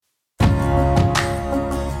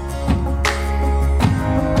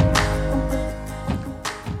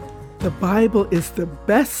The Bible is the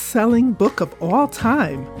best-selling book of all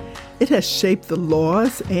time. It has shaped the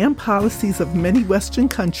laws and policies of many Western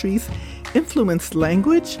countries, influenced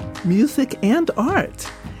language, music, and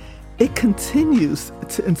art. It continues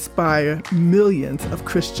to inspire millions of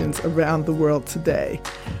Christians around the world today.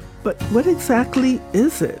 But what exactly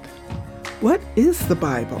is it? What is the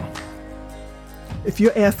Bible? If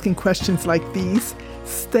you're asking questions like these,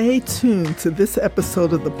 stay tuned to this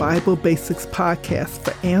episode of the Bible Basics Podcast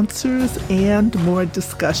for answers and more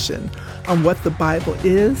discussion on what the Bible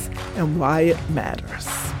is and why it matters.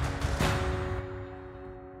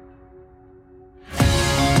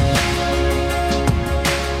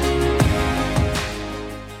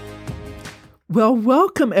 Well,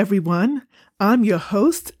 welcome everyone. I'm your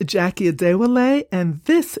host, Jackie Adewale, and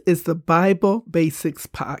this is the Bible Basics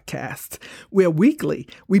Podcast, where weekly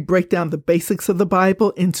we break down the basics of the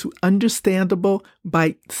Bible into understandable,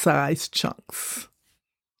 bite-sized chunks.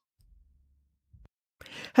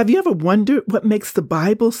 Have you ever wondered what makes the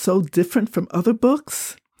Bible so different from other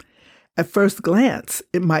books? At first glance,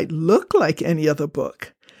 it might look like any other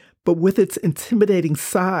book, but with its intimidating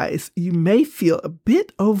size, you may feel a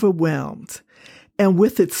bit overwhelmed. And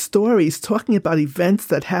with its stories talking about events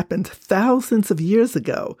that happened thousands of years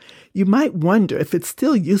ago, you might wonder if it's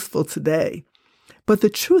still useful today. But the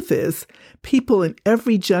truth is, people in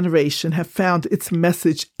every generation have found its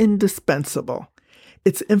message indispensable.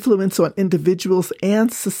 Its influence on individuals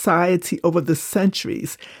and society over the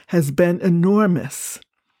centuries has been enormous.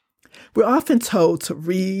 We're often told to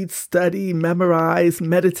read, study, memorize,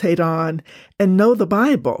 meditate on, and know the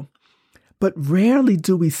Bible. But rarely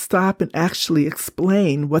do we stop and actually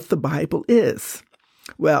explain what the Bible is.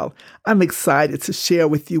 Well, I'm excited to share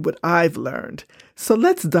with you what I've learned, so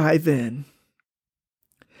let's dive in.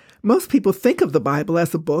 Most people think of the Bible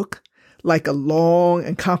as a book, like a long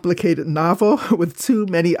and complicated novel with too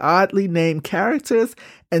many oddly named characters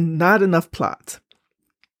and not enough plot.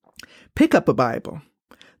 Pick up a Bible.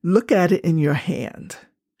 Look at it in your hand.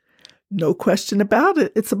 No question about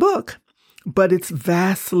it, it's a book. But it's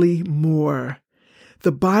vastly more.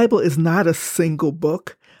 The Bible is not a single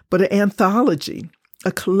book, but an anthology,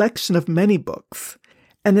 a collection of many books.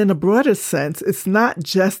 And in a broader sense, it's not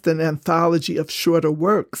just an anthology of shorter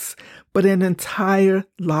works, but an entire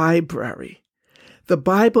library. The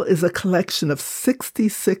Bible is a collection of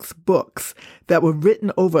 66 books that were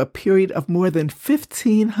written over a period of more than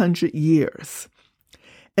 1,500 years.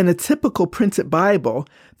 In a typical printed Bible,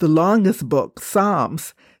 the longest book,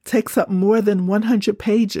 Psalms, takes up more than 100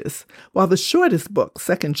 pages, while the shortest book,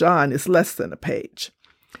 2 John, is less than a page.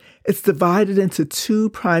 It's divided into two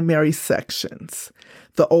primary sections.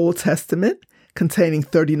 The Old Testament, containing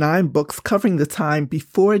 39 books covering the time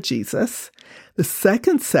before Jesus. The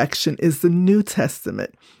second section is the New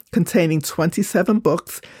Testament, containing 27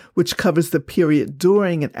 books, which covers the period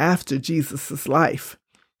during and after Jesus' life.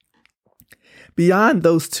 Beyond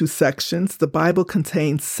those two sections, the Bible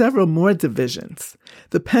contains several more divisions.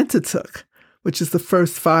 The Pentateuch, which is the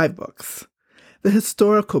first 5 books, the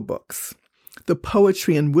historical books, the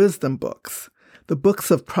poetry and wisdom books, the books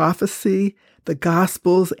of prophecy, the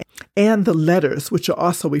Gospels, and the letters, which are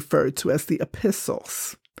also referred to as the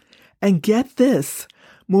epistles. And get this,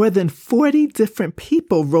 more than 40 different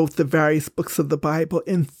people wrote the various books of the Bible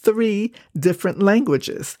in 3 different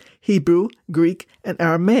languages, Hebrew, Greek, and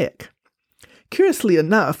Aramaic. Curiously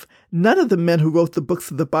enough, none of the men who wrote the books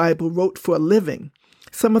of the Bible wrote for a living.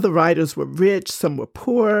 Some of the writers were rich, some were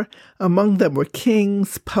poor. Among them were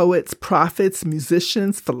kings, poets, prophets,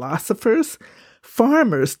 musicians, philosophers,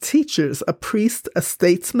 farmers, teachers, a priest, a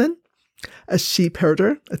statesman, a sheep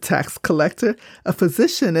herder, a tax collector, a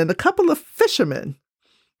physician, and a couple of fishermen.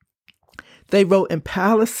 They wrote in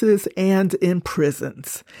palaces and in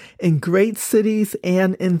prisons, in great cities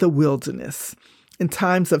and in the wilderness, in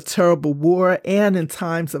times of terrible war and in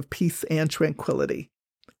times of peace and tranquility.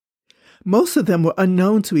 Most of them were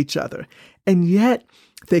unknown to each other, and yet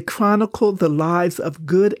they chronicled the lives of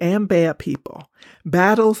good and bad people,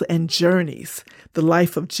 battles and journeys, the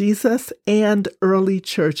life of Jesus, and early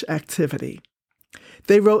church activity.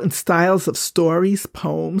 They wrote in styles of stories,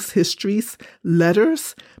 poems, histories,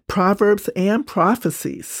 letters, proverbs, and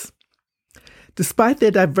prophecies. Despite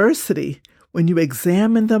their diversity, when you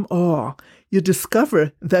examine them all, you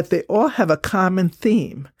discover that they all have a common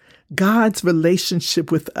theme: God's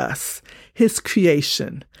relationship with us, His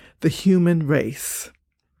creation, the human race.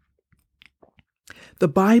 The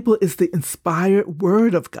Bible is the inspired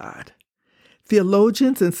Word of God.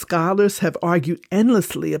 Theologians and scholars have argued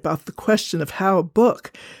endlessly about the question of how a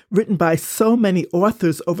book written by so many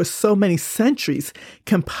authors over so many centuries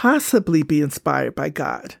can possibly be inspired by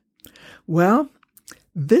God. Well,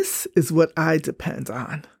 This is what I depend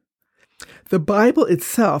on. The Bible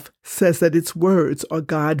itself says that its words are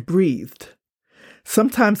God-breathed.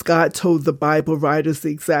 Sometimes God told the Bible writers the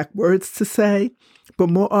exact words to say, but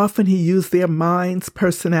more often he used their minds,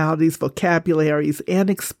 personalities, vocabularies, and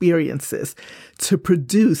experiences to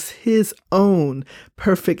produce his own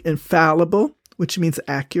perfect infallible, which means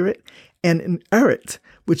accurate, and inerrant,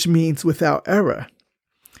 which means without error.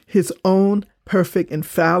 His own perfect,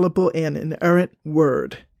 infallible, and inerrant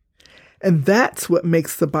word. And that's what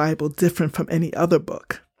makes the Bible different from any other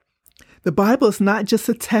book. The Bible is not just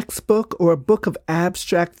a textbook or a book of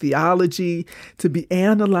abstract theology to be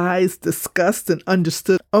analyzed, discussed, and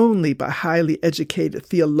understood only by highly educated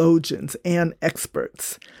theologians and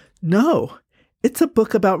experts. No, it's a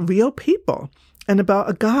book about real people and about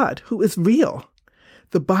a God who is real.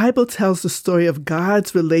 The Bible tells the story of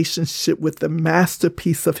God's relationship with the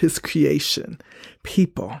masterpiece of his creation,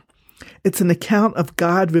 people. It's an account of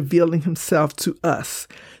God revealing himself to us,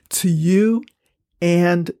 to you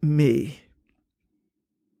and me.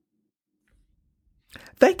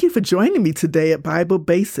 Thank you for joining me today at Bible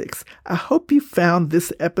Basics. I hope you found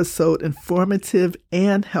this episode informative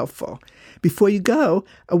and helpful. Before you go,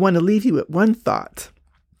 I want to leave you with one thought.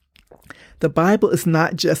 The Bible is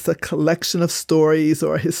not just a collection of stories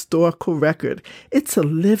or a historical record. It's a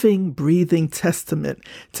living, breathing testament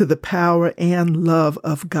to the power and love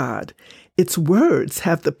of God. Its words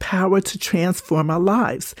have the power to transform our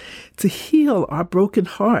lives, to heal our broken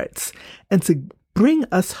hearts, and to bring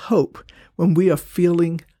us hope when we are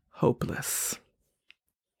feeling hopeless.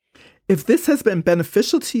 If this has been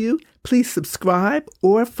beneficial to you, please subscribe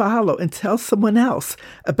or follow and tell someone else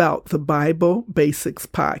about the Bible Basics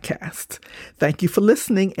podcast. Thank you for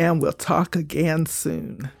listening, and we'll talk again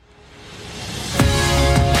soon.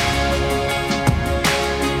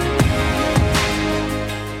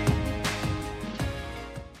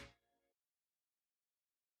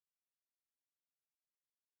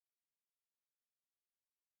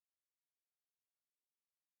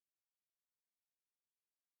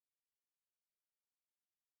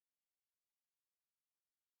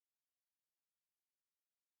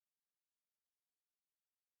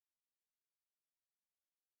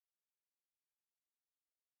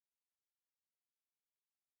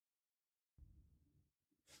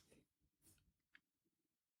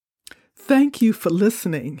 Thank you for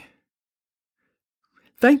listening.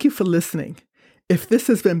 Thank you for listening. If this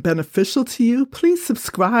has been beneficial to you, please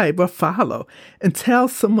subscribe or follow and tell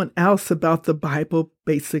someone else about the Bible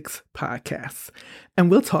Basics podcast. And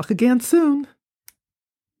we'll talk again soon.